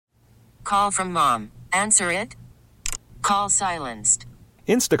Call from mom. Answer it. Call silenced.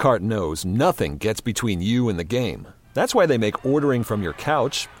 Instacart knows nothing gets between you and the game. That's why they make ordering from your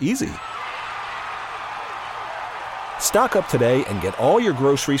couch easy. Stock up today and get all your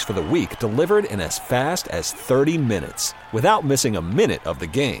groceries for the week delivered in as fast as 30 minutes without missing a minute of the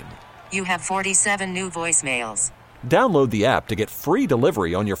game. You have 47 new voicemails. Download the app to get free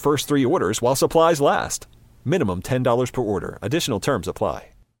delivery on your first 3 orders while supplies last. Minimum $10 per order. Additional terms apply.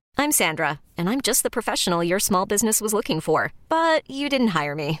 I'm Sandra, and I'm just the professional your small business was looking for. But you didn't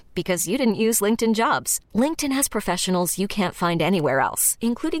hire me because you didn't use LinkedIn Jobs. LinkedIn has professionals you can't find anywhere else,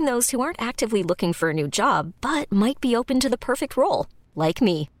 including those who aren't actively looking for a new job, but might be open to the perfect role, like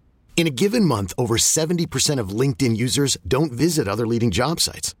me. In a given month, over 70% of LinkedIn users don't visit other leading job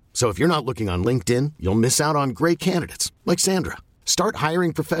sites. So if you're not looking on LinkedIn, you'll miss out on great candidates like Sandra. Start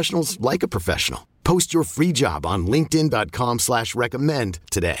hiring professionals like a professional. Post your free job on linkedin.com/recommend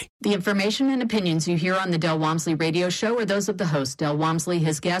today. The information and opinions you hear on the Del Walmsley radio show are those of the host, Del Walmsley,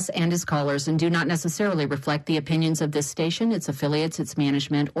 his guests, and his callers, and do not necessarily reflect the opinions of this station, its affiliates, its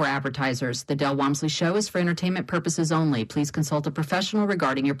management, or advertisers. The Del Walmsley show is for entertainment purposes only. Please consult a professional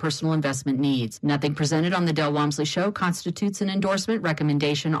regarding your personal investment needs. Nothing presented on the Del Walmsley show constitutes an endorsement,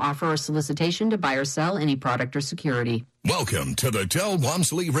 recommendation, offer, or solicitation to buy or sell any product or security. Welcome to the Del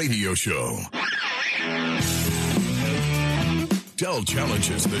Walmsley Radio Show. Del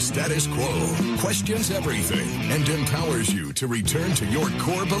challenges the status quo, questions everything, and empowers you to return to your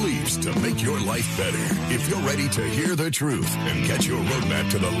core beliefs to make your life better. If you're ready to hear the truth and get your roadmap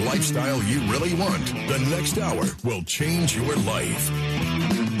to the lifestyle you really want, the next hour will change your life.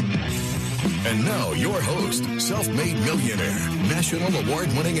 And now, your host, self-made millionaire, national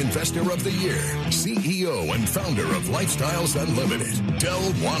award-winning investor of the year, CEO and founder of Lifestyles Unlimited, Del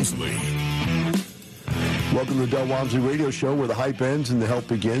Walmsley. Welcome to the Del Walmsley Radio Show, where the hype ends and the help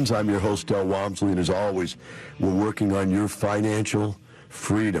begins. I'm your host, Del Walmsley, and as always, we're working on your financial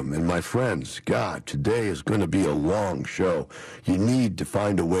freedom. And my friends, God, today is going to be a long show. You need to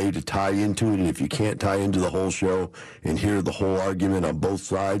find a way to tie into it, and if you can't tie into the whole show and hear the whole argument on both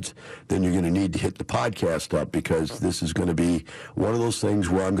sides, then you're going to need to hit the podcast up, because this is going to be one of those things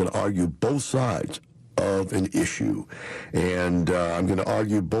where I'm going to argue both sides of an issue, and I'm going to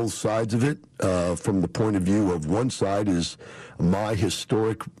argue both sides of it from the point of view of one side is my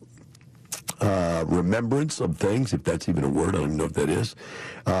historic remembrance of things, if that's even a word, I don't even know if that is,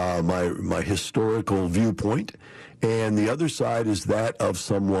 my historical viewpoint, and the other side is that of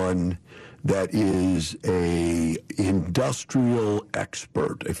someone that is a industrial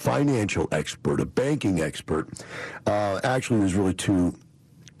expert, a financial expert, a banking expert. Actually, there's really two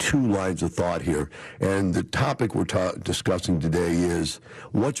lines of thought here, and the topic we're discussing today is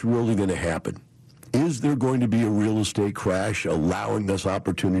what's really going to happen. Is there going to be a real estate crash allowing us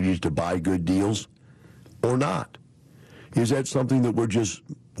opportunities to buy good deals or not? Is that something that we're just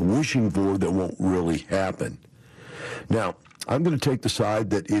wishing for that won't really happen? Now, I'm going to take the side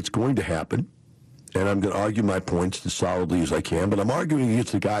that it's going to happen, and I'm going to argue my points as solidly as I can, but I'm arguing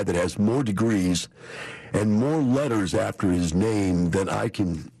against a guy that has more degrees and more letters after his name than I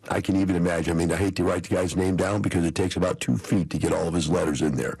can even imagine. I mean, I hate to write the guy's name down because it takes about 2 feet to get all of his letters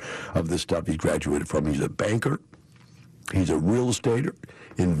in there of the stuff he's graduated from. He's a banker. He's a real estate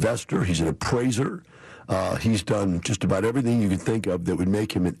investor. He's an appraiser. He's done just about everything you can think of that would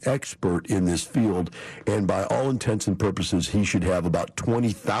make him an expert in this field. And by all intents and purposes, he should have about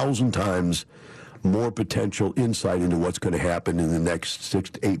 20,000 times more potential insight into what's going to happen in the next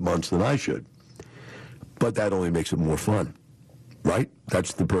 6 to 8 months than I should. But that only makes it more fun, right?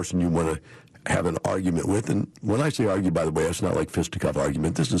 That's the person you want to have an argument with. And when I say argue, by the way, it's not like fisticuff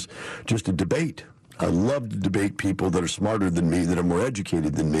argument. This is just a debate. I love to debate people that are smarter than me, that are more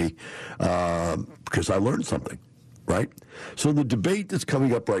educated than me, because I learned something, right? So the debate that's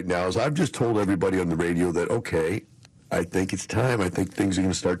coming up right now is I've just told everybody on the radio that, okay, I think it's time. I think things are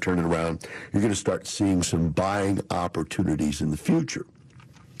going to start turning around. You're going to start seeing some buying opportunities in the future.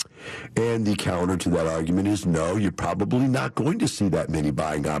 And the counter to that argument is no, you're probably not going to see that many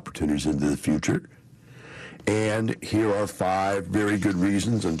buying opportunities into the future. And here are 5 very good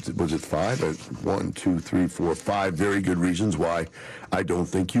reasons, and was it 5? 1, 2, 3, 4, 5 very good reasons why I don't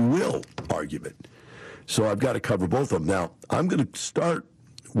think you will argument. So I've got to cover both of them. Now, I'm going to start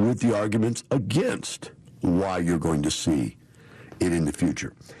with the arguments against why you're going to see it in the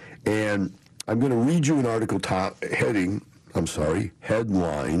future. And I'm going to read you an article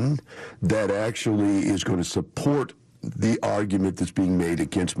headline that actually is going to support the argument that's being made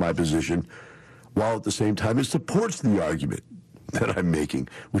against my position, while at the same time it supports the argument that I'm making,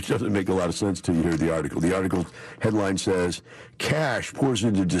 which doesn't make a lot of sense till you hear the article. The article headline says, "Cash pours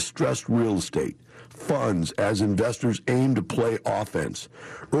into distressed real estate funds as investors aim to play offense."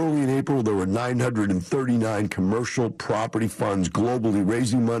 Early in April, there were 939 commercial property funds globally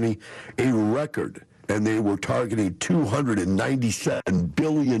raising money, a record, and they were targeting $297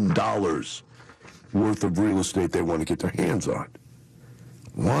 billion worth of real estate they want to get their hands on.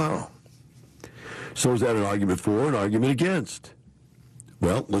 Wow. So is that an argument for or an argument against?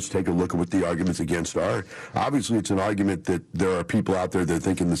 Well, let's take a look at what the arguments against are. Obviously, it's an argument that there are people out there that are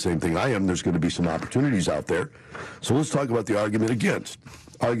thinking the same thing I am. There's going to be some opportunities out there. So let's talk about the argument against.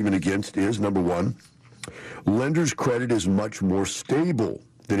 Argument against is, number one, lenders' credit is much more stable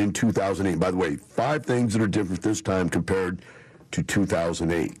than in 2008. By the way, 5 things that are different this time compared to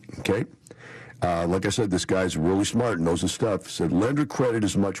 2008, okay? Like I said, this guy's really smart and knows his stuff. He said, lender credit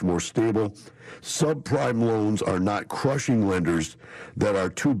is much more stable. Subprime loans are not crushing lenders that are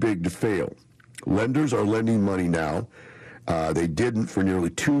too big to fail. Lenders are lending money now. They didn't for nearly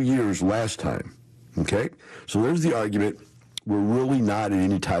 2 years last time. Okay? So there's the argument. We're really not in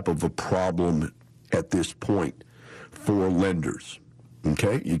any type of a problem at this point for lenders.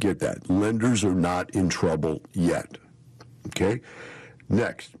 Okay? You get that. Lenders are not in trouble yet. Okay?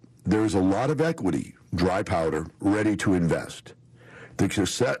 Next. There's a lot of equity, dry powder, ready to invest.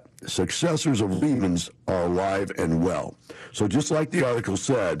 The successors of Lehman's are alive and well. So just like the article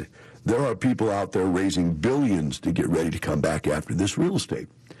said, there are people out there raising billions to get ready to come back after this real estate.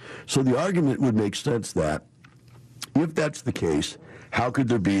 So the argument would make sense that if that's the case, how could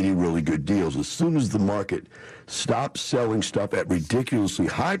there be any really good deals? As soon as the market stops selling stuff at ridiculously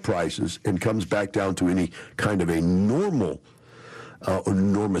high prices and comes back down to any kind of a normal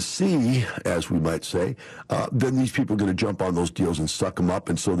normacy, as we might say, then these people are going to jump on those deals and suck them up,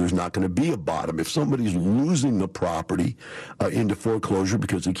 and so there's not going to be a bottom. If somebody's losing the property into foreclosure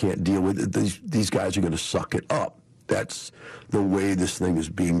because they can't deal with it, these guys are going to suck it up. That's the way this thing is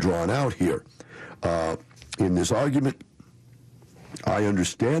being drawn out here. In this argument, I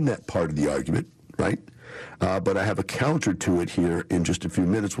understand that part of the argument, right? But I have a counter to it here in just a few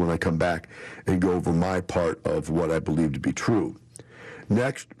minutes when I come back and go over my part of what I believe to be true.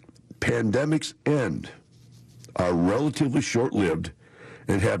 Next, pandemics are relatively short-lived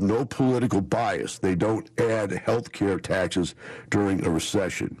and have no political bias. They don't add health care taxes during a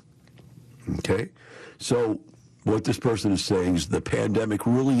recession. Okay? So what this person is saying is the pandemic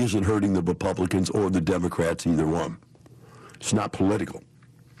really isn't hurting the Republicans or the Democrats, either one. It's not political.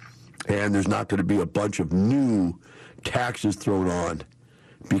 And there's not going to be a bunch of new taxes thrown on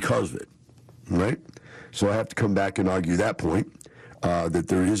because of it. Right? So I have to come back and argue that point. That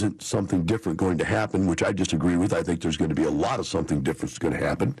there isn't something different going to happen, which I disagree with. I think there's going to be a lot of something different that's going to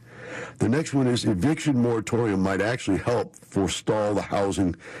happen. The next one is eviction moratorium might actually help forestall the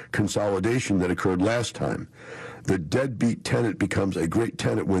housing consolidation that occurred last time. The deadbeat tenant becomes a great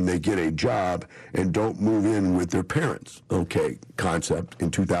tenant when they get a job and don't move in with their parents. Okay, concept. In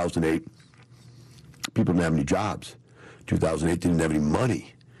 2008, people didn't have any jobs. 2008 didn't have any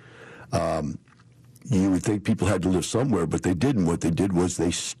money. You would think people had to live somewhere, but they didn't. What they did was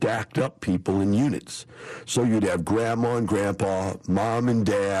they stacked up people in units. So you'd have grandma and grandpa, mom and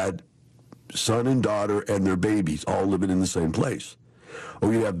dad, son and daughter, and their babies all living in the same place.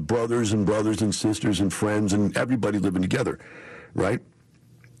 Or you'd have brothers and sisters and friends and everybody living together, right?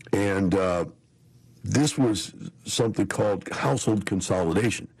 And this was something called household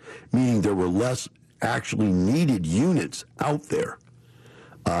consolidation, meaning there were less actually needed units out there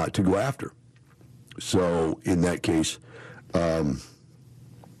to go after. So in that case, that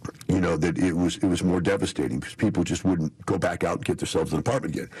it was more devastating because people just wouldn't go back out and get themselves an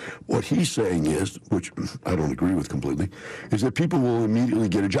apartment again. What he's saying is, which I don't agree with completely, is that people will immediately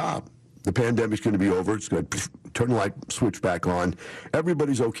get a job. The pandemic's going to be over. It's going to turn the light switch back on.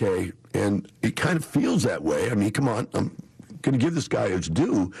 Everybody's okay, and it kind of feels that way. I mean, come on, I'm going to give this guy his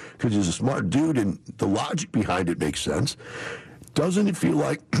due because he's a smart dude, and the logic behind it makes sense. Doesn't it feel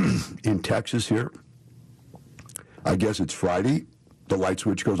like in Texas here, I guess it's Friday, the light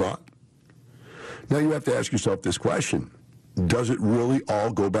switch goes on? Now you have to ask yourself this question. Does it really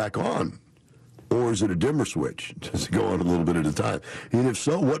all go back on? Or is it a dimmer switch? Does it go on a little bit at a time? And if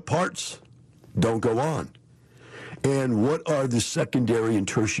so, what parts don't go on? And what are the secondary and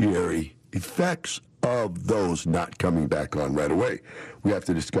tertiary effects of those not coming back on right away? We have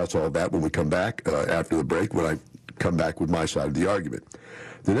to discuss all that when we come back after the break, when I come back with my side of the argument.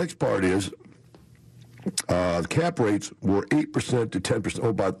 The next part is cap rates were 8% to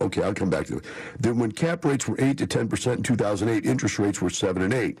 10%. Okay, I'll come back to it. Then when cap rates were 8 to 10% in 2008, interest rates were 7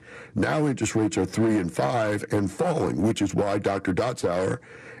 and 8. Now interest rates are 3 and 5 and falling, which is why Dr. Dotzauer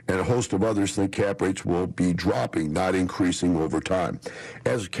and a host of others think cap rates will be dropping, not increasing over time.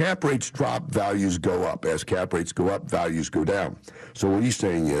 As cap rates drop, values go up. As cap rates go up, values go down. So what he's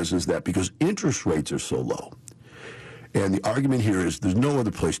saying is that because interest rates are so low, and the argument here is there's no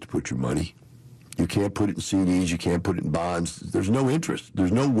other place to put your money. You can't put it in CDs. You can't put it in bonds. There's no interest.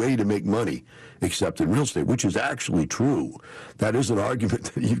 There's no way to make money except in real estate, which is actually true. That is an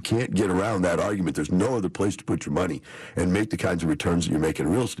argument that you can't get around that argument. There's no other place to put your money and make the kinds of returns that you're making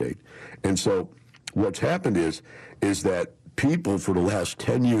in real estate. And so what's happened is that people for the last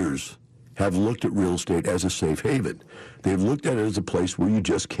 10 years have looked at real estate as a safe haven. They've looked at it as a place where you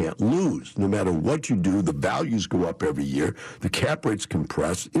just can't lose. No matter what you do, the values go up every year, the cap rates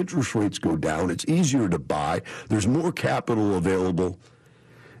compress, interest rates go down, it's easier to buy, there's more capital available,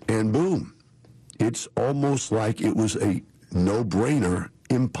 and boom. It's almost like it was a no-brainer,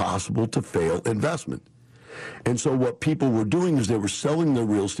 impossible to fail investment. And so what people were doing is they were selling their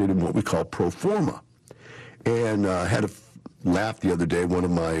real estate in what we call pro forma. And had a laugh the other day. One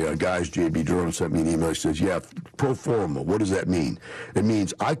of my guys, J.B. Durham, sent me an email. He says, yeah, pro forma, what does that mean? It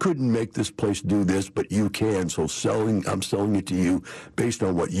means I couldn't make this place do this, but you can, so I'm selling it to you based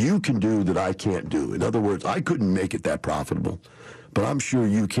on what you can do that I can't do. In other words, I couldn't make it that profitable, but I'm sure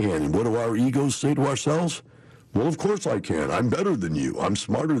you can. And what do our egos say to ourselves? Well, of course I can. I'm better than you. I'm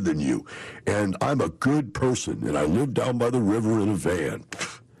smarter than you. And I'm a good person, and I live down by the river in a van.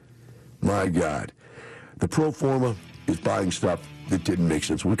 My God. The pro forma is buying stuff that didn't make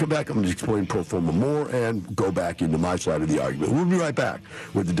sense. When we come back, I'm going to explain pro forma more and go back into my side of the argument. We'll be right back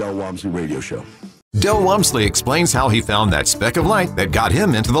with the Del Walmsley Radio Show. Del Walmsley explains how he found that speck of light that got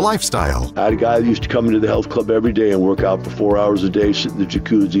him into the lifestyle. I had a guy that used to come into the health club every day and work out for 4 hours a day, sit in the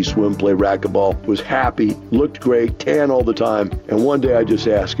jacuzzi, swim, play racquetball, was happy, looked great, tan all the time. And one day I just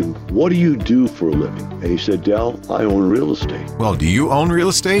asked him, what do you do for a living? And he said, Del, I own real estate. Well, do you own real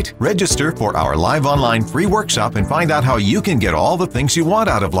estate? Register for our live online free workshop and find out how you can get all the things you want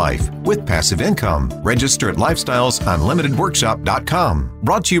out of life with passive income. Register at lifestylesunlimitedworkshop.com.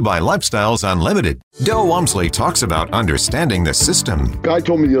 Brought to you by Lifestyles Unlimited. Del Walmsley talks about understanding the system. A guy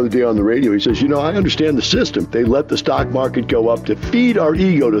told me the other day on the radio, he says, I understand the system. They let the stock market go up to feed our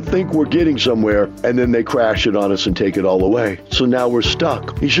ego to think we're getting somewhere, and then they crash it on us and take it all away. So now we're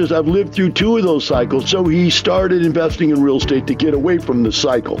stuck. He says, I've lived through 2 of those cycles, so he started investing in real estate to get away from the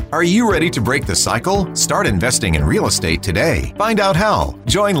cycle. Are you ready to break the cycle? Start investing in real estate today. Find out how.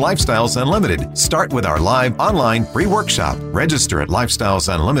 Join Lifestyles Unlimited. Start with our live online free workshop. Register at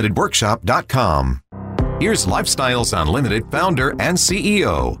lifestylesunlimitedworkshop.com. Here's Lifestyles Unlimited founder and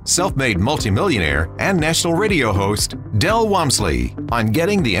CEO, self-made multimillionaire, and national radio host, Del Walmsley, on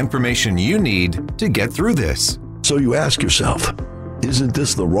getting the information you need to get through this. So you ask yourself, isn't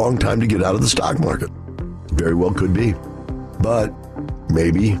this the wrong time to get out of the stock market? Very well could be. But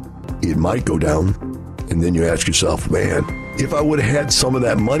maybe it might go down. And then you ask yourself, man, if I would have had some of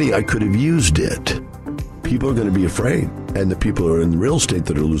that money, I could have used it. People are going to be afraid. And the people who are in real estate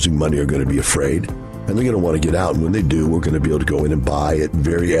that are losing money are going to be afraid. And they're going to want to get out. And when they do, we're going to be able to go in and buy at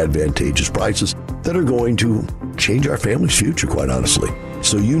very advantageous prices that are going to change our family's future, quite honestly.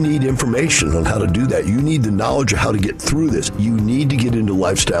 So you need information on how to do that. You need the knowledge of how to get through this. You need to get into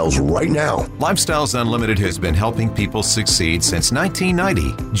Lifestyles right now. Lifestyles Unlimited has been helping people succeed since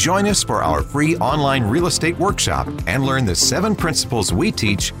 1990. Join us for our free online real estate workshop and learn the 7 principles we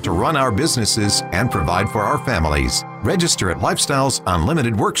teach to run our businesses and provide for our families. Register at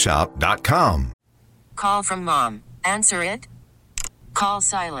lifestylesunlimitedworkshop.com. Call from mom. Answer it. Call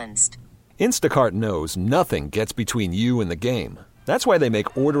silenced. Instacart knows nothing gets between you and the game. That's why they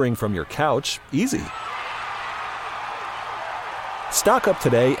make ordering from your couch easy. Stock up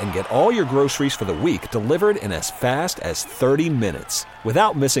today and get all your groceries for the week delivered in as fast as 30 minutes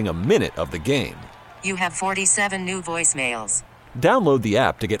without missing a minute of the game. You have 47 new voicemails. Download the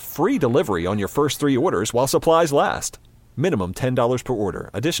app to get free delivery on your first 3 orders while supplies last. Minimum $10 per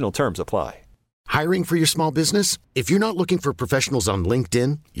order. Additional terms apply. Hiring for your small business? If you're not looking for professionals on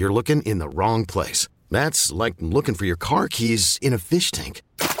LinkedIn, you're looking in the wrong place. That's like looking for your car keys in a fish tank.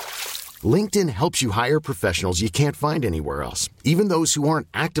 LinkedIn helps you hire professionals you can't find anywhere else, even those who aren't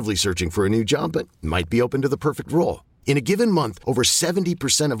actively searching for a new job but might be open to the perfect role. In a given month, over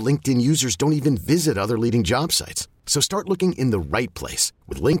 70% of LinkedIn users don't even visit other leading job sites. So start looking in the right place.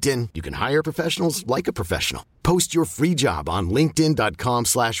 With LinkedIn, you can hire professionals like a professional. Post your free job on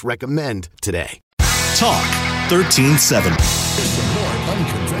linkedin.com/recommend today. Talk 1370. Some more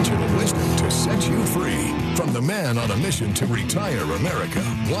unconventional wisdom to set you free. From the man on a mission to retire America,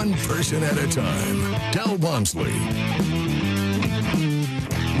 one person at a time, Del Walmsley.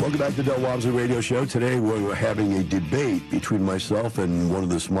 Welcome back to the Del Walmsley Radio Show. Today we're having a debate between myself and one of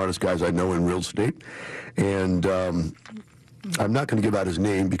the smartest guys I know in real estate. And I'm not going to give out his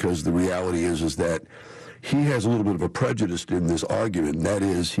name because the reality is that he has a little bit of a prejudice in this argument, and that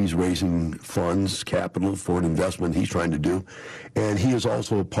is he's raising funds, capital for an investment he's trying to do, and he is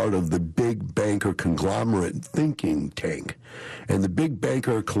also a part of the big banker conglomerate thinking tank. And the big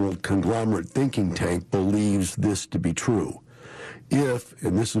banker conglomerate thinking tank believes this to be true. If,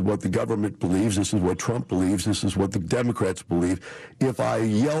 and this is what the government believes, this is what Trump believes, this is what the Democrats believe, if I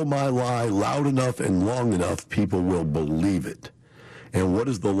yell my lie loud enough and long enough, people will believe it. And what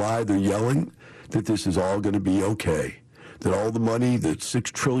is the lie they're yelling? That this is all going to be okay. That all the money, that $6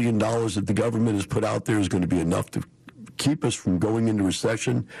 trillion that the government has put out there is going to be enough to keep us from going into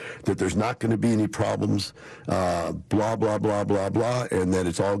recession, that there's not going to be any problems, blah, blah, blah, blah, blah, and that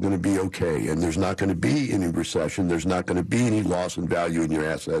it's all going to be okay. And there's not going to be any recession. There's not going to be any loss in value in your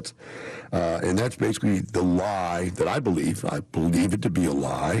assets. And that's basically the lie that I believe. I believe it to be a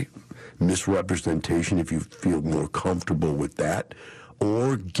lie, misrepresentation if you feel more comfortable with that.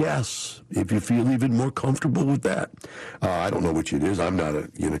 Or guess if you feel even more comfortable with that. I don't know which it is. I'm not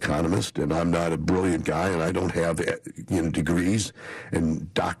an economist, and I'm not a brilliant guy, and I don't have degrees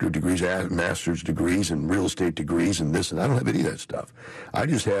and doctorate degrees, master's degrees, and real estate degrees, and this, and I don't have any of that stuff. I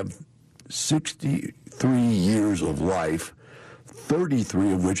just have 63 years of life,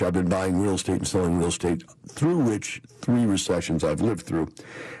 33 of which I've been buying real estate and selling real estate, through which 3 recessions I've lived through.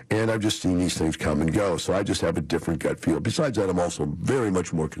 And I've just seen these things come and go, so I just have a different gut feel. Besides that, I'm also very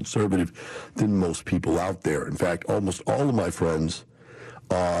much more conservative than most people out there. In fact, almost all of my friends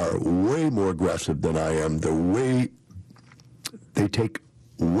are way more aggressive than I am. They take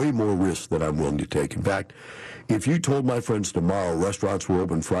way more risks than I'm willing to take. In fact, if you told my friends tomorrow restaurants were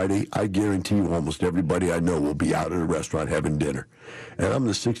open Friday, I guarantee you almost everybody I know will be out at a restaurant having dinner. And I'm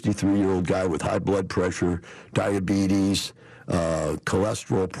the 63-year-old guy with high blood pressure, diabetes,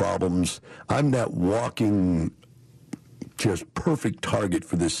 cholesterol problems. I'm that walking, just perfect target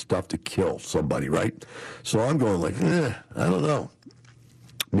for this stuff to kill somebody, right? So I'm going like, I don't know.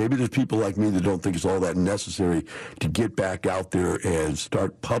 Maybe there's people like me that don't think it's all that necessary to get back out there and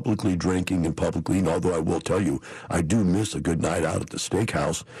start publicly drinking and publicly, and although I will tell you, I do miss a good night out at the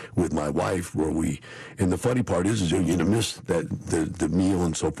steakhouse with my wife where and the funny part is you miss the meal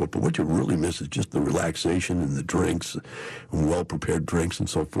and so forth, but what you really miss is just the relaxation and the drinks, and well-prepared drinks and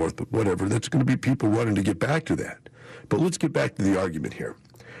so forth, but whatever, that's going to be people running to get back to that. But let's get back to the argument here.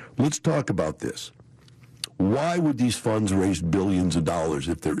 Let's talk about this. Why would these funds raise billions of dollars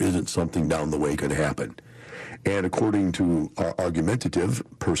if there isn't something down the way going to happen? And according to our argumentative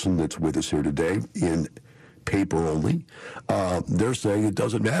person that's with us here today, in paper only, they're saying it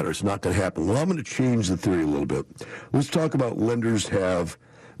doesn't matter. It's not going to happen. Well, I'm going to change the theory a little bit. Let's talk about lending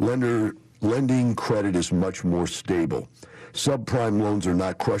credit is much more stable. Subprime loans are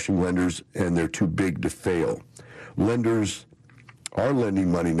not crushing lenders, and they're too big to fail. Lenders are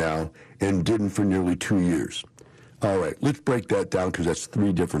lending money now and didn't for nearly 2 years. All right, let's break that down because that's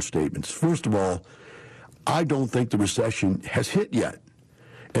 3 different statements. First of all, I don't think the recession has hit yet.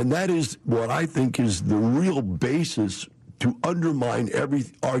 And that is what I think is the real basis to undermine every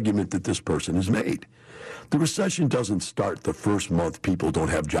argument that this person has made. The recession doesn't start the first month people don't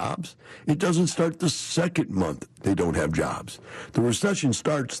have jobs. It doesn't start the second month they don't have jobs. The recession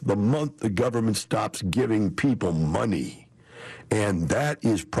starts the month the government stops giving people money. And that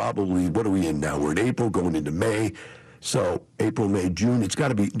is probably, what are we in now? We're in April, going into May. So April, May, June, it's got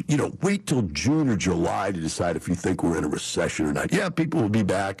to be, wait till June or July to decide if you think we're in a recession or not. Yeah, people will be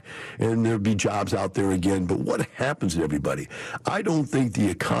back and there'll be jobs out there again. But what happens to everybody? I don't think the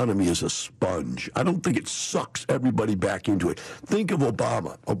economy is a sponge. I don't think it sucks everybody back into it. Think of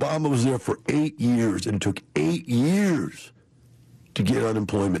Obama. Obama was there for 8 years, and it took 8 years to get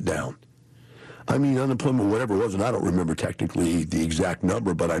unemployment down. I mean, unemployment, whatever it was, and I don't remember technically the exact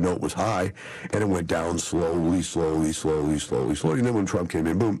number, but I know it was high, and it went down slowly. And then when Trump came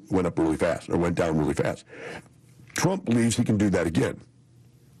in, boom, went up really fast, or went down really fast. Trump believes he can do that again.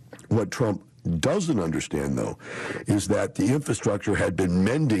 What Trump doesn't understand, though, is that the infrastructure had been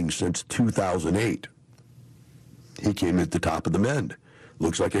mending since 2008. He came at the top of the mend.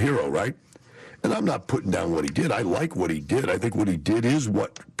 Looks like a hero, right? And I'm not putting down what he did. I like what he did. I think what he did is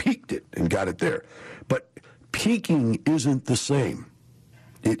what peaked it and got it there. But peaking isn't the same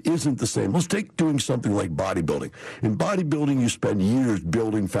It isn't the same. Let's take doing something like bodybuilding. In bodybuilding, you spend years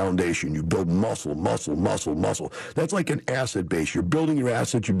building foundation. You build muscle. That's like an asset base. You're building your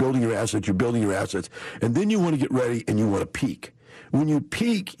assets, and then you want to get ready and you want to peak. When you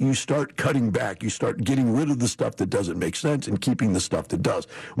peak, you start cutting back. You start getting rid of the stuff that doesn't make sense and keeping the stuff that does.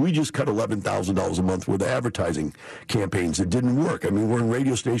 We just cut $11,000 a month worth of advertising campaigns that didn't work. I mean, we're in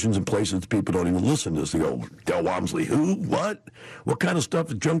radio stations and places that people don't even listen to us. They go, Del Walmsley, who? What? What kind of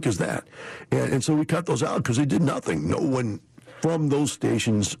stuff, junk is that? And so we cut those out because they did nothing. No one from those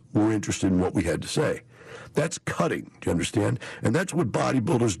stations were interested in what we had to say. That's cutting, do you understand? And that's what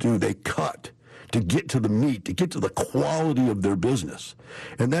bodybuilders do. They cut to get to the meat, to get to the quality of their business.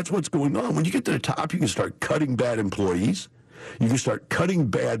 And that's what's going on. When you get to the top, you can start cutting bad employees. You can start cutting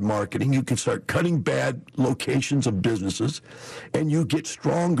bad marketing. You can start cutting bad locations of businesses. And you get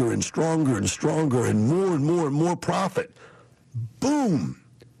stronger and stronger and stronger and more profit. Boom.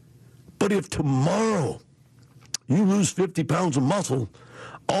 But if tomorrow you lose 50 pounds of muscle,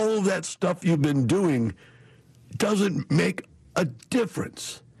 all of that stuff you've been doing doesn't make a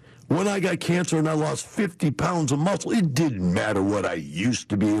difference. When I got cancer and I lost 50 pounds of muscle, it didn't matter what I used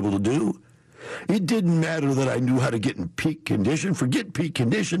to be able to do. It didn't matter that I knew how to get in peak condition. Forget peak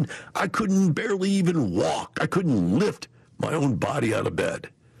condition. I couldn't barely even walk. I couldn't lift my own body out of bed.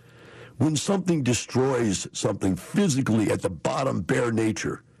 When something destroys something physically at the bottom, bare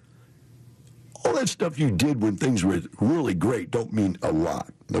nature, all that stuff you did when things were really great don't mean a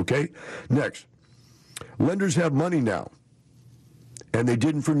lot, okay? Next, lenders have money now. And they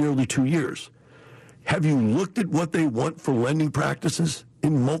didn't for nearly 2 years. Have you looked at what they want for lending practices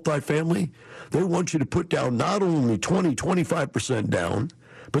in multifamily? They want you to put down not only 25% down,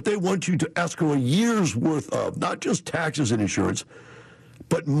 but they want you to escrow a year's worth of not just taxes and insurance,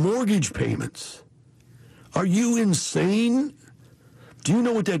 but mortgage payments. Are you insane? Do you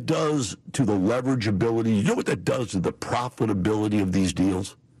know what that does to the leverage ability? You know what that does to the profitability of these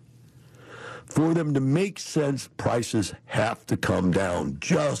deals? For them to make sense, prices have to come down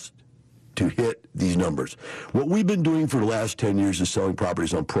just to hit these numbers. What we've been doing for the last 10 years is selling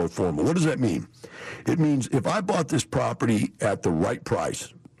properties on pro forma. What does that mean? It means if I bought this property at the right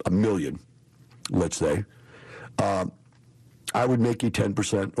price, $1 million, let's say, I would make a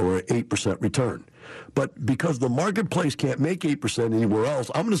 10% or an 8% return. But because the marketplace can't make 8% anywhere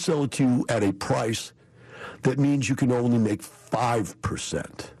else, I'm going to sell it to you at a price that means you can only make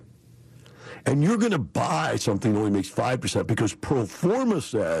 5%. And you're going to buy something that only makes 5% because pro forma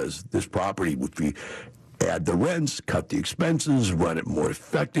says this property, if we add the rents, cut the expenses, run it more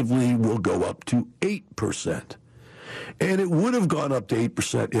effectively, will go up to 8%. And it would have gone up to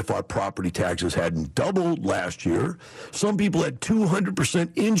 8% if our property taxes hadn't doubled last year. Some people had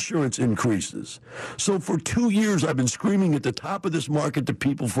 200% insurance increases. So for 2 years, I've been screaming at the top of this market to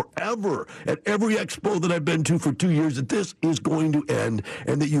people forever, at every expo that I've been to for 2 years, that this is going to end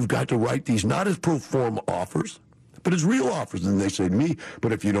and that you've got to write these not as pro forma offers, but as real offers. And they say to me,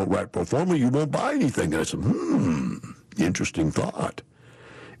 but if you don't write pro forma, you won't buy anything. And I said, interesting thought.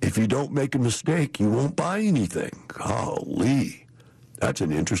 If you don't make a mistake, you won't buy anything. Golly, that's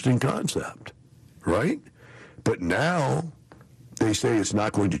an interesting concept, right? But now they say it's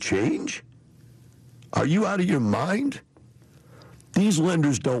not going to change? Are you out of your mind? These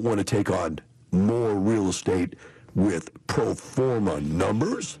lenders don't want to take on more real estate with pro forma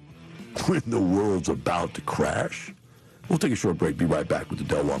numbers when the world's about to crash. We'll take a short break. Be right back with the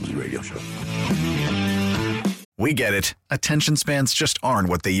Del Walmsley Radio Show. We get it. Attention spans just aren't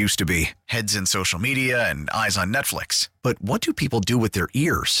what they used to be. Heads in social media and eyes on Netflix. But what do people do with their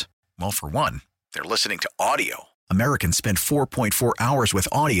ears? Well, for one, they're listening to audio. Americans spend 4.4 hours with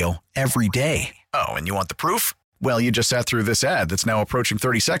audio every day. Oh, and you want the proof? Well, you just sat through this ad that's now approaching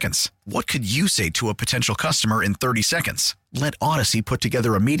 30 seconds. What could you say to a potential customer in 30 seconds? Let Odyssey put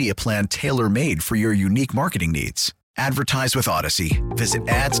together a media plan tailor-made for your unique marketing needs. Advertise with Odyssey. Visit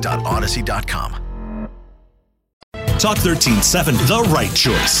ads.odyssey.com. Talk 1370, the right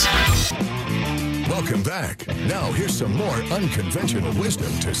choice. Welcome back. Now here's some more unconventional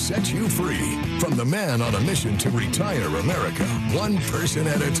wisdom to set you free from the man on a mission to retire America, one person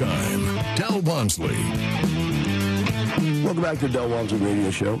at a time, Del Walmsley. Welcome back to the Del Walmsley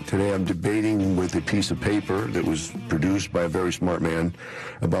Radio Show. Today I'm debating with a piece of paper that was produced by a very smart man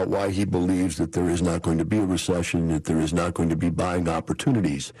about why he believes that there is not going to be a recession, that there is not going to be buying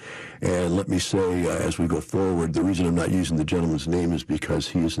opportunities. And let me say, as we go forward, the reason I'm not using the gentleman's name is because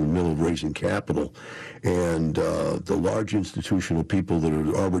he is in the middle of raising capital. And the large institutional people that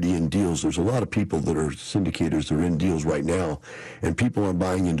are already in deals, there's a lot of people that are syndicators that are in deals right now, and people aren't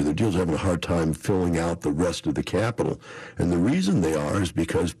buying into their deals, having a hard time filling out the rest of the capital. And the reason they are is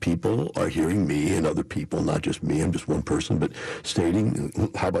because people are hearing me and other people, not just me, I'm just one person, but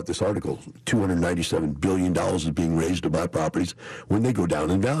stating, how about this article? $297 billion is being raised to buy properties when they go down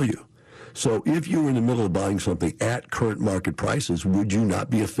in value. So if you were in the middle of buying something at current market prices, would you not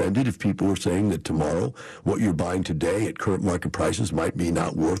be offended if people were saying that tomorrow what you're buying today at current market prices might be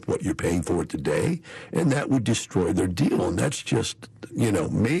not worth what you're paying for it today? And that would destroy their deal. And that's just,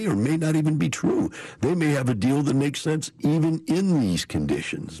 may or may not even be true. They may have a deal that makes sense even in these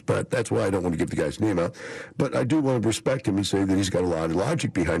conditions. But that's why I don't want to give the guy's name out. But I do want to respect him and say that he's got a lot of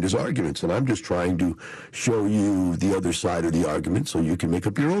logic behind his arguments. And I'm just trying to show you the other side of the argument so you can make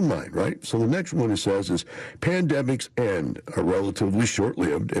up your own mind, right? So the next one it says is, pandemics are relatively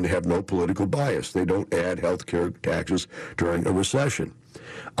short-lived and have no political bias. They don't add health care taxes during a recession.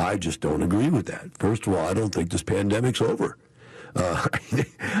 I just don't agree with that. First of all, I don't think this pandemic's over. I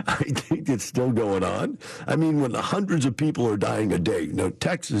think it's still going on. I mean, when hundreds of people are dying a day,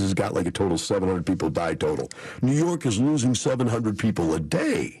 Texas has got like a total of 700 people die total. New York is losing 700 people a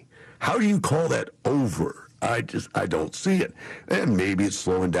day. How do you call that over? I don't see it. And maybe it's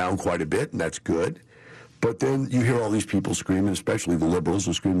slowing down quite a bit, and that's good. But then you hear all these people screaming, especially the liberals,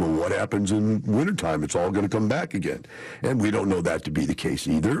 are screaming, well, what happens in wintertime? It's all going to come back again. And we don't know that to be the case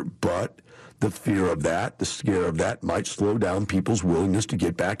either, but the fear of that, the scare of that might slow down people's willingness to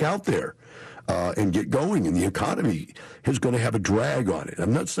get back out there and get going. And the economy is going to have a drag on it.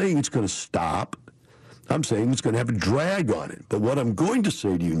 I'm not saying it's going to stop. I'm saying it's going to have a drag on it. But what I'm going to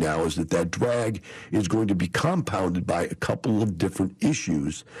say to you now is that drag is going to be compounded by a couple of different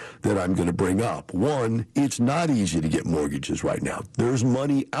issues that I'm going to bring up. One, it's not easy to get mortgages right now. There's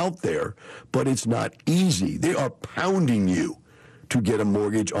money out there, but it's not easy. They are pounding you to get a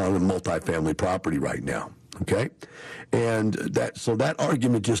mortgage on a multifamily property right now. Okay? And that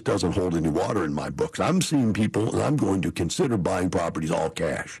argument just doesn't hold any water in my books. I'm seeing people, and I'm going to consider buying properties all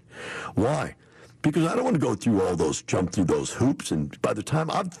cash. Why? Because I don't want to go through jump through those hoops. And by the time,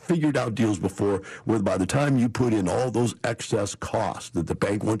 I've figured out deals before where by the time you put in all those excess costs that the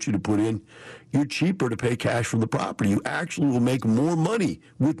bank wants you to put in, you're cheaper to pay cash for the property. You actually will make more money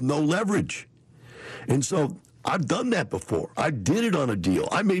with no leverage. And so I've done that before. I did it on a deal.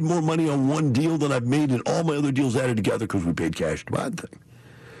 I made more money on one deal than I've made in all my other deals added together because we paid cash to buy the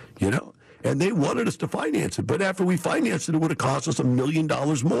thing. And they wanted us to finance it. But after we financed it, it would have cost us $1 million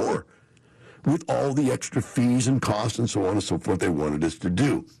more, with all the extra fees and costs and so on and so forth they wanted us to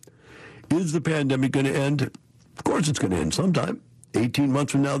do. Is the pandemic going to end? Of course it's going to end sometime. 18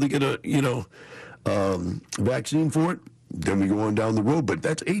 months from now they get a, vaccine for it. Then we go on down the road. But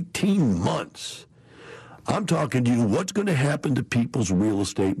that's 18 months. I'm talking to you, what's going to happen to people's real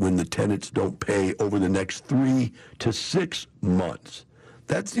estate when the tenants don't pay over the next 3 to 6 months?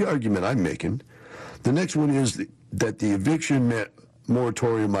 That's the argument I'm making. The next one is that the eviction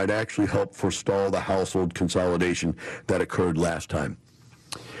moratorium might actually help forestall the household consolidation that occurred last time.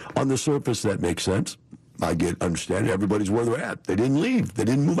 On the surface, that makes sense. I understand everybody's where they're at. They didn't leave. They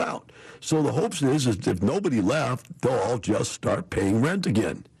didn't move out. So the hopes is if nobody left, they'll all just start paying rent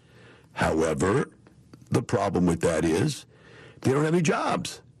again. However, the problem with that is they don't have any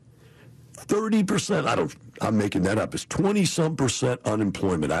jobs. 30%, I'm making that up, is 20-some%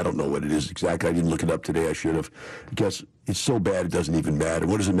 unemployment. I don't know what it is exactly. I didn't look it up today. I should have. I guess it's so bad it doesn't even matter.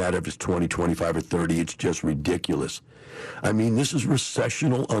 What does it matter if it's 20, 25, or 30? It's just ridiculous. I mean, this is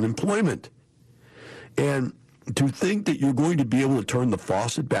recessional unemployment. And to think that you're going to be able to turn the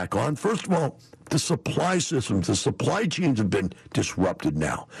faucet back on, first of all, the supply systems, the supply chains have been disrupted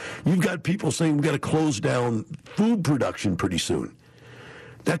now. You've got people saying we've got to close down food production pretty soon.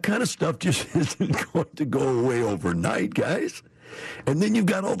 That kind of stuff just isn't going to go away overnight, guys. And then you've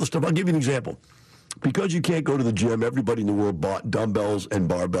got all the stuff. I'll give you an example. Because you can't go to the gym, everybody in the world bought dumbbells and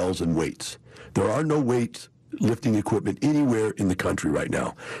barbells and weights. There are no weights lifting equipment anywhere in the country right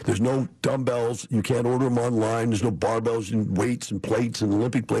now. There's no dumbbells. You can't order them online. There's no barbells and weights and plates and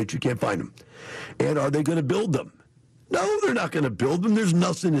Olympic plates. You can't find them. And are they going to build them? No, they're not going to build them. There's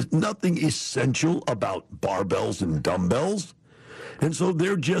nothing essential about barbells and dumbbells. And so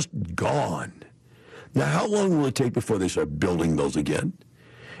they're just gone. Now, how long will it take before they start building those again?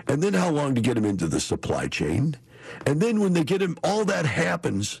 And then how long to get them into the supply chain? And then when they get them, all that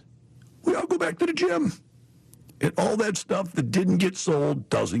happens, we all go back to the gym. And all that stuff that didn't get sold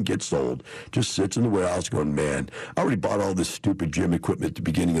doesn't get sold. Just sits in the warehouse going, man, I already bought all this stupid gym equipment at the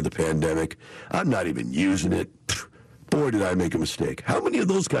beginning of the pandemic. I'm not even using it. Boy, did I make a mistake. How many of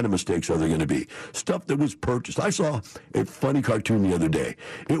those kind of mistakes are there going to be? Stuff that was purchased. I saw a funny cartoon the other day.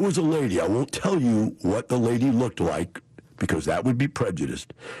 It was a lady. I won't tell you what the lady looked like because that would be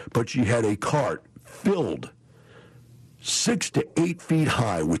prejudiced. But she had a cart filled 6 to 8 feet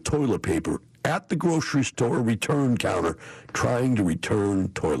high with toilet paper at the grocery store return counter trying to return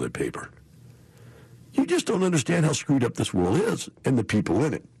toilet paper. You just don't understand how screwed up this world is and the people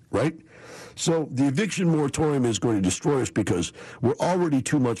in it, right? So the eviction moratorium is going to destroy us because we're already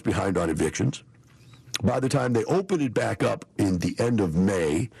 2 months behind on evictions. By the time they open it back up in the end of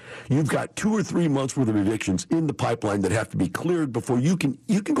May, you've got 2 or 3 months worth of evictions in the pipeline that have to be cleared before you can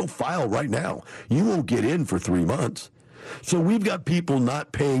go file right now. You won't get in for 3 months. So we've got people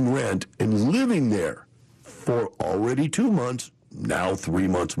not paying rent and living there for already 2 months, now 3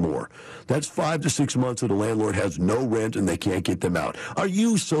 months more. That's 5 to 6 months that a landlord has no rent and they can't get them out. Are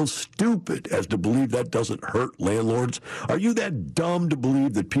you so stupid as to believe that doesn't hurt landlords? Are you that dumb to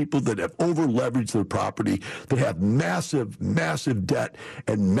believe that people that have over-leveraged their property, that have massive, massive debt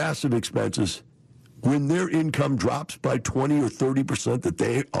and massive expenses, when their income drops by 20 or 30%, that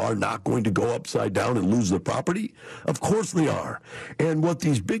they are not going to go upside down and lose their property? Of course they are. And what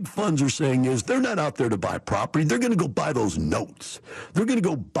these big funds are saying is they're not out there to buy property. They're going to go buy those notes. They're going to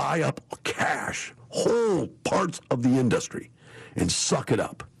go buy up cash, whole parts of the industry, and suck it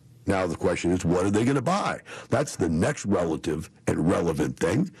up. Now the question is, what are they going to buy? That's the next relative and relevant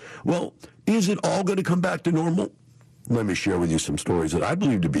thing. Well, is it all going to come back to normal? Let me share with you some stories that I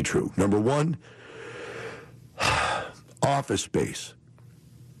believe to be true. Number one, office space.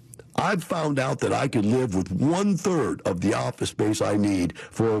 I've found out that I could live with 1/3 of the office space I need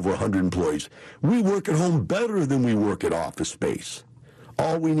for over 100 employees. We work at home better than we work at office space.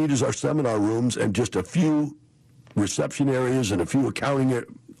 All we need is our seminar rooms and just a few reception areas and a few accounting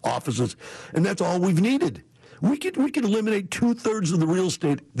offices, and that's all we've needed. We could eliminate 2/3 of the real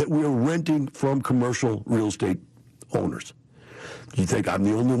estate that we are renting from commercial real estate owners. Do you think I'm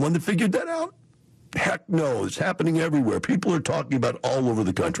the only one that figured that out? Heck no, it's happening everywhere. People are talking about it all over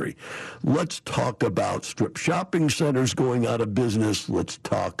the country. Let's talk about strip shopping centers going out of business. Let's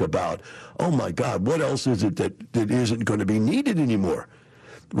talk about, oh my God, what else is it that isn't going to be needed anymore,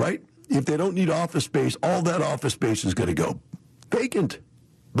 right? If they don't need office space, all that office space is going to go vacant.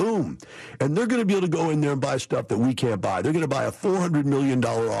 Boom. And they're going to be able to go in there and buy stuff that we can't buy. They're going to buy a $400 million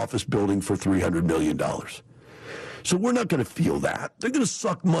office building for $300 million. So we're not going to feel that. They're going to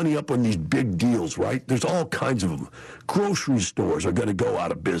suck money up on these big deals, right? There's all kinds of them. Grocery stores are going to go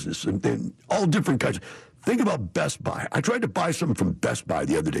out of business and all different kinds. Think about Best Buy. I tried to buy something from Best Buy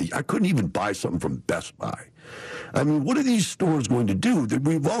the other day. I couldn't even buy something from Best Buy. I mean, what are these stores going to do?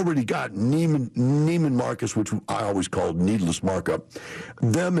 We've already got Neiman Marcus, which I always called needless markup.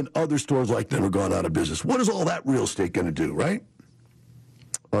 Them and other stores like them are gone out of business. What is all that real estate going to do, right?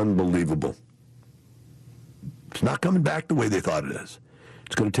 Unbelievable. It's not coming back the way they thought it is.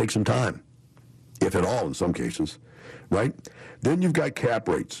 It's going to take some time, if at all in some cases, right? Then you've got cap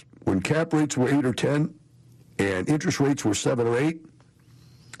rates. When cap rates were 8 or 10 and interest rates were 7 or 8,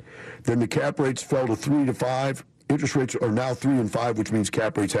 then the cap rates fell to 3 to 5. Interest rates are now 3 and 5, which means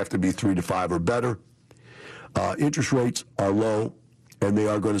cap rates have to be 3 to 5 or better. Interest rates are low, and they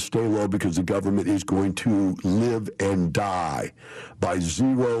are going to stay low because the government is going to live and die by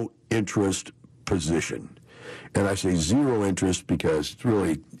zero interest position. And I say zero interest because it's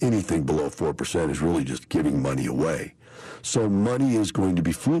really anything below 4% is really just giving money away. So money is going to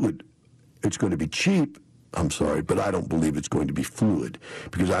be fluid. It's going to be cheap, I'm sorry, but I don't believe it's going to be fluid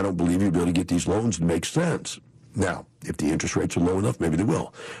because I don't believe you'll be able to get these loans to make sense. Now, if the interest rates are low enough, maybe they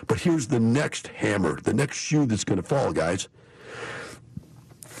will. But here's the next hammer, the next shoe that's going to fall, guys.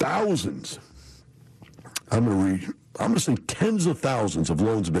 Thousands. I'm going to say tens of thousands of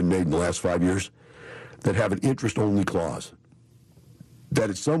loans have been made in the last 5 years that have an interest-only clause. That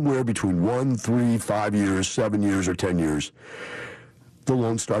it's somewhere between 1, 3, 5 years, 7 years, or 10 years, the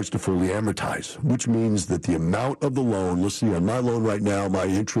loan starts to fully amortize, which means that the amount of the loan, let's see, on my loan right now, my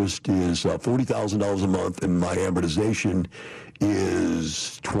interest is $40,000 a month, and my amortization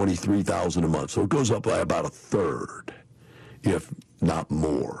is $23,000 a month. So it goes up by about 1/3, if not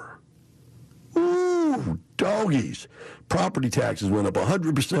more. Ooh, doggies. Property taxes went up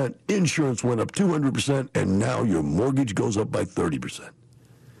 100%, insurance went up 200%, and now your mortgage goes up by 30%.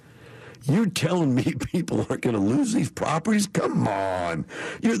 You're telling me people aren't going to lose these properties? Come on.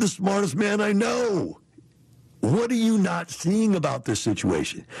 You're the smartest man I know. What are you not seeing about this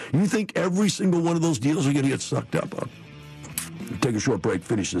situation? You think every single one of those deals are going to get sucked up? We'll take a short break,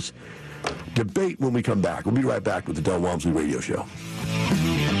 finish this debate when we come back. We'll be right back with the Del Walmsley Radio Show.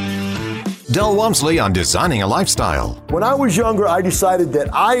 Del Walmsley on designing a lifestyle. When I was younger, I decided that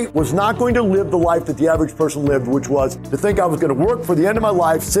I was not going to live the life that the average person lived, which was to think I was going to work for the end of my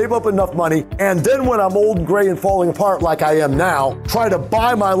life, save up enough money, and then when I'm old and gray and falling apart like I am now, try to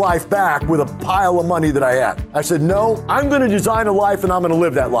buy my life back with a pile of money that I had. I said, no, I'm going to design a life and I'm going to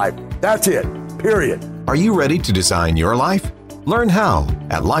live that life. That's it. Period. Are you ready to design your life? Learn how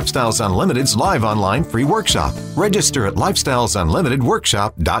at Lifestyles Unlimited's live online free workshop. Register at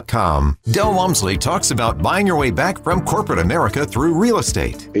lifestylesunlimitedworkshop.com. Del Walmsley talks about buying your way back from corporate America through real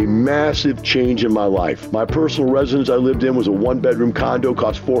estate. A massive change in my life. My personal residence I lived in was a one-bedroom condo,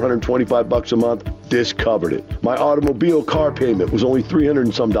 cost $425 a month. This covered it. My automobile car payment was only $300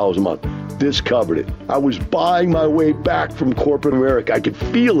 and some a month. This covered it. I was buying my way back from corporate America. I could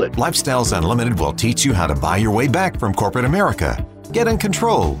feel it. Lifestyles Unlimited will teach you how to buy your way back from corporate America. Get in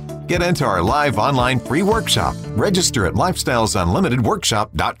control. Get into our live online free workshop. Register at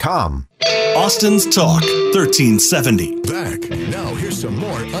lifestylesunlimitedworkshop.com. Austin's Talk, 1370. Back. Now here's some more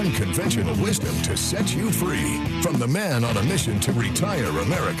unconventional wisdom to set you free. From the man on a mission to retire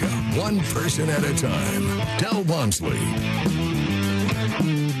America, one person at a time, Del Walmsley.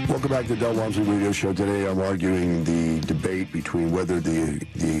 Welcome back to the Del Walmsley Radio Show. Today I'm arguing the debate between whether the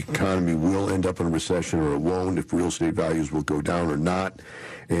economy will end up in a recession or it won't, if real estate values will go down or not.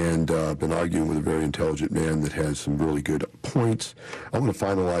 And I've been arguing with a very intelligent man that has some really good points. I'm going to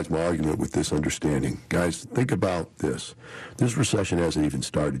finalize my argument with this understanding. Guys, think about this. This recession hasn't even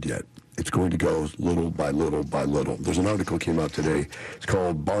started yet. It's going to go little by little by little. There's an article that came out today. It's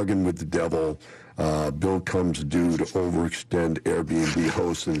called Bargain with the Devil. Bill comes due to overextend Airbnb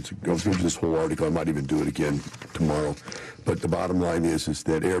hosts, and it goes into this whole article. I might even do it again tomorrow. But the bottom line is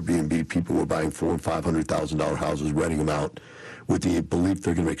that Airbnb people were buying $400,000 and $500,000 houses, renting them out with the belief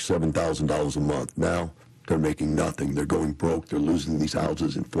they're going to make $7,000 a month. Now they're making nothing. They're going broke. They're losing these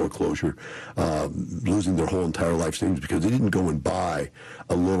houses in foreclosure, losing their whole entire life savings because they didn't go and buy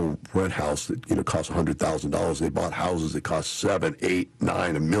a little rent house that cost $100,000. They bought houses that cost $7, $8, $9,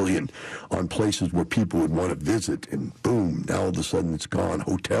 $1 million on places where people would want to visit. And boom, now all of a sudden it's gone.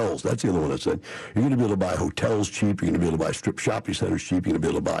 Hotels. That's the other one I said. You're going to be able to buy hotels cheap. You're going to be able to buy strip shopping centers cheap. You're going to be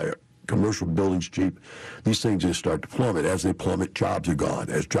able to buy commercial buildings cheap. These things just start to plummet. As they plummet, jobs are gone.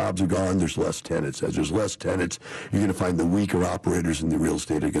 As jobs are gone, there's less tenants. As there's less tenants, you're going to find the weaker operators in the real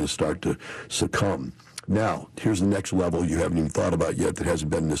estate are going to start to succumb. Now, here's the next level you haven't even thought about yet that hasn't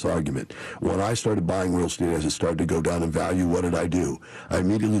been in this argument. When I started buying real estate as it started to go down in value, what did I do? I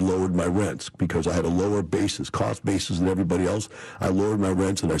immediately lowered my rents because I had a lower cost basis than everybody else. I lowered my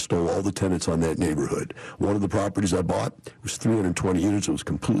rents and I stole all the tenants on that neighborhood. One of the properties I bought was 320 units. It was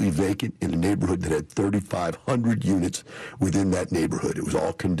completely vacant in a neighborhood that had 3,500 units within that neighborhood. It was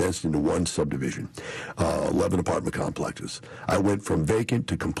all condensed into one subdivision, 11 apartment complexes. I went from vacant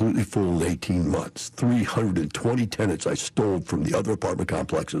to completely full in 18 months. 320 tenants I stole from the other apartment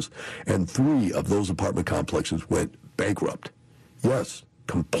complexes, and 3 of those apartment complexes went bankrupt. Yes,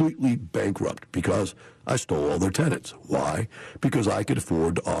 completely bankrupt because I stole all their tenants. Why? Because I could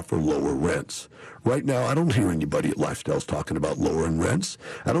afford to offer lower rents. Right now, I don't hear anybody at Lifestyles talking about lowering rents.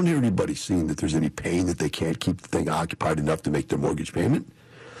 I don't hear anybody seeing that there's any pain that they can't keep the thing occupied enough to make their mortgage payment.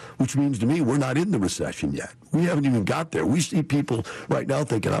 Which means to me, we're not in the recession yet. We haven't even got there. We see people right now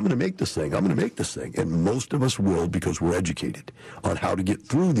thinking, I'm going to make this thing. I'm going to make this thing. And most of us will because we're educated on how to get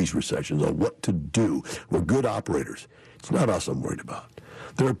through these recessions, on what to do. We're good operators. It's not us I'm worried about.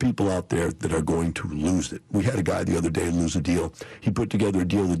 There are people out there that are going to lose it. We had a guy the other day lose a deal. He put together a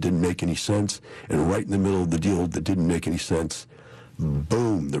deal that didn't make any sense. And right in the middle of the deal that didn't make any sense,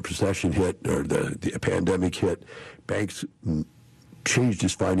 boom, the recession hit, or the pandemic hit. Banks changed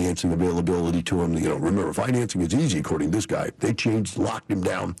his financing availability to him. Remember, financing is easy according to this guy. They locked him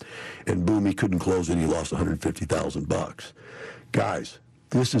down, and boom, he couldn't close and he lost $150,000. Guys,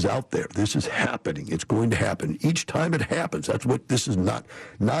 this is out there. This is happening. It's going to happen. Each time it happens, that's what this is not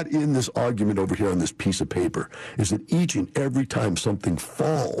in this argument over here on this piece of paper, is that each and every time something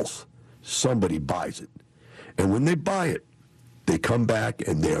falls, somebody buys it. And when they buy it, they come back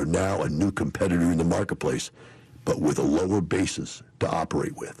and they are now a new competitor in the marketplace, but with a lower basis to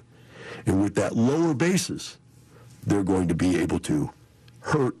operate with. And with that lower basis, they're going to be able to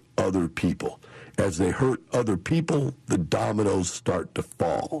hurt other people. As they hurt other people, the dominoes start to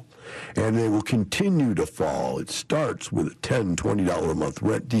fall. And they will continue to fall. It starts with a $10, $20 a month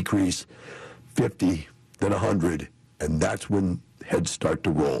rent decrease, 50, then 100, and that's when heads start to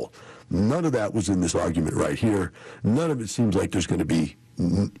roll. None of that was in this argument right here. None of it seems like there's going to be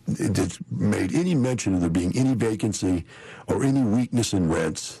it's made any mention of there being any vacancy or any weakness in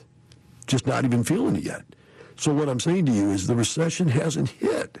rents, just not even feeling it yet. So what I'm saying to you is the recession hasn't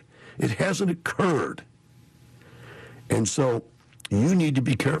hit. It hasn't occurred. And so you need to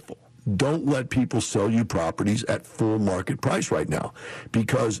be careful. Don't let people sell you properties at full market price right now,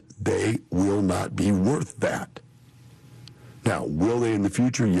 because they will not be worth that. Now, will they in the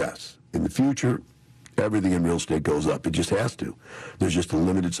future? Yes. In the future, everything in real estate goes up. It just has to. There's just a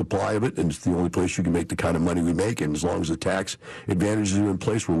limited supply of it, and it's the only place you can make the kind of money we make. And as long as the tax advantages are in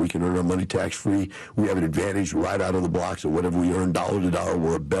place where we can earn our money tax-free, we have an advantage right out of the blocks. So whatever we earn dollar to dollar,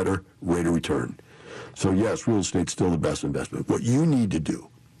 we're a better rate of return. So yes, real estate's still the best investment. What you need to do,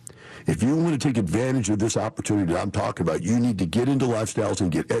 if you want to take advantage of this opportunity that I'm talking about, you need to get into lifestyles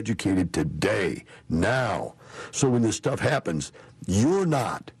and get educated today, now. So when this stuff happens, you're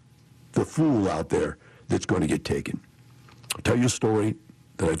not the fool out there that's going to get taken. I'll tell you a story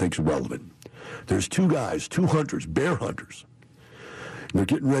that I think is relevant. There's two guys, two hunters, bear hunters. And they're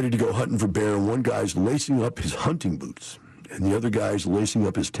getting ready to go hunting for bear, and one guy's lacing up his hunting boots, and the other guy's lacing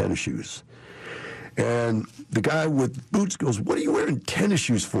up his tennis shoes. And the guy with boots goes, "What are you wearing tennis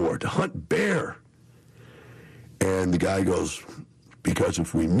shoes for? To hunt bear?" And the guy goes, "Because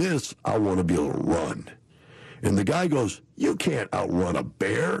if we miss, I want to be able to run." And the guy goes, "You can't outrun a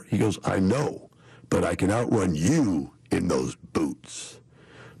bear." He goes, "I know, but I can outrun you in those boots."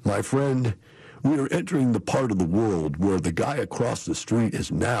 My friend, we are entering the part of the world where the guy across the street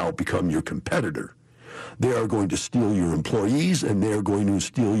has now become your competitor. They are going to steal your employees, and they are going to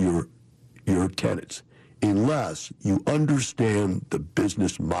steal your tenants, unless you understand the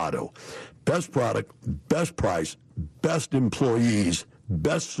business motto. Best product, best price, best employees,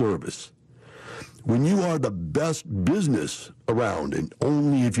 best service. When you are the best business around, and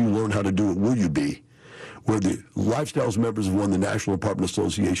only if you learn how to do it will you be, where the Lifestyles members have won the National Apartment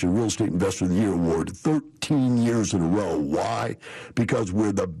Association Real Estate Investor of the Year Award 13 years in a row. Why? Because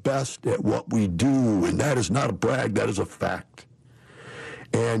we're the best at what we do, and that is not a brag, that is a fact.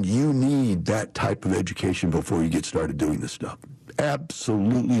 And you need that type of education before you get started doing this stuff.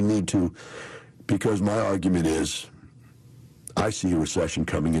 Absolutely need to, because my argument is I see a recession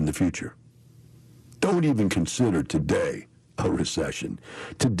coming in the future. Don't even consider today a recession.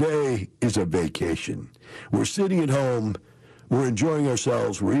 Today is a vacation. We're sitting at home, we're enjoying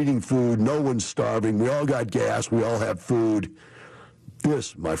ourselves, we're eating food, no one's starving, we all got gas, we all have food.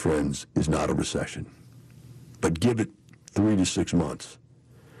 This, my friends, is not a recession. But give it 3 to 6 months.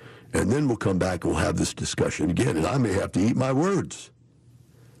 And then we'll come back and we'll have this discussion again, and I may have to eat my words.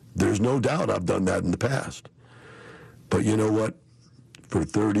 There's no doubt I've done that in the past. But you know what? For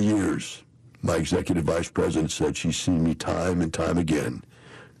 30 years, my executive vice president said she's seen me time and time again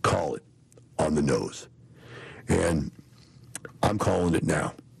call it on the nose. And I'm calling it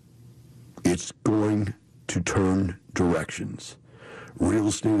now. It's going to turn directions. Real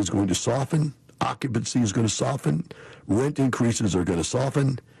estate is going to soften. Occupancy is going to soften. Rent increases are going to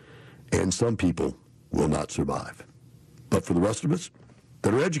soften. And some people will not survive. But for the rest of us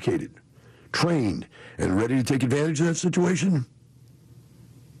that are educated, trained, and ready to take advantage of that situation,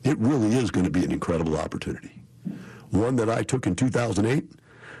 it really is going to be an incredible opportunity. One that I took in 2008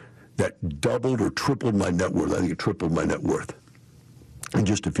 that doubled or tripled my net worth. I think it tripled my net worth in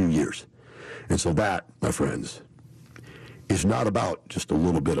just a few years. And so that, my friends, is not about just a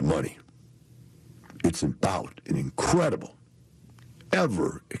little bit of money. It's about an incredible,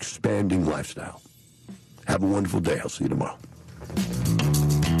 ever-expanding lifestyle. Have a wonderful day. I'll see you tomorrow.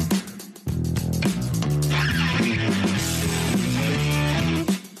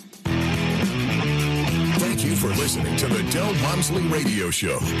 Thank you for listening to the Del Walmsley Radio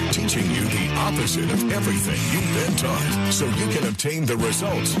Show, teaching you the opposite of everything you've been taught, so you can obtain the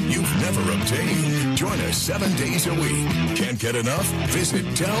results you've never obtained. Join us 7 days a week. Can't get enough? Visit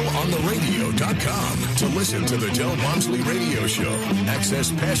DelOnTheRadio.com to listen to the Del Walmsley Radio Show,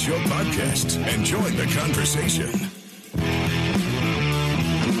 access past show podcasts, and join the conversation.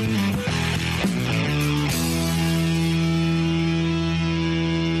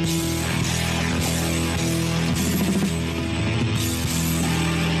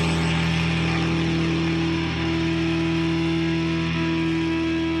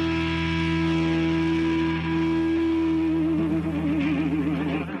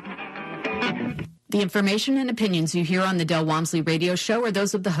 The information and opinions you hear on the Del Walmsley Radio Show are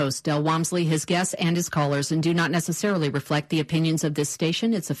those of the host, Del Walmsley, his guests, and his callers, and do not necessarily reflect the opinions of this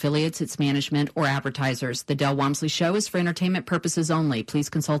station, its affiliates, its management, or advertisers. The Del Walmsley Show is for entertainment purposes only. Please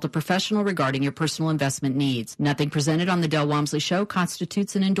consult a professional regarding your personal investment needs. Nothing presented on the Del Walmsley Show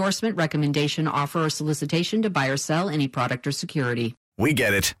constitutes an endorsement, recommendation, offer, or solicitation to buy or sell any product or security. We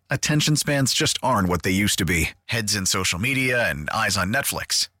get it. Attention spans just aren't what they used to be. Heads in social media and eyes on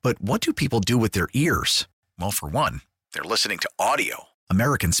Netflix. But what do people do with their ears? Well, for one, they're listening to audio.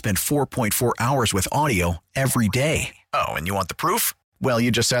 Americans spend 4.4 hours with audio every day. Oh, and you want the proof? Well,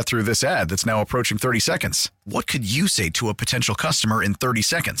 you just sat through this ad that's now approaching 30 seconds. What could you say to a potential customer in 30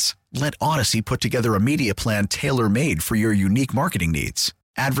 seconds? Let Odyssey put together a media plan tailor-made for your unique marketing needs.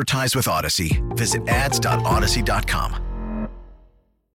 Advertise with Odyssey. Visit ads.odyssey.com.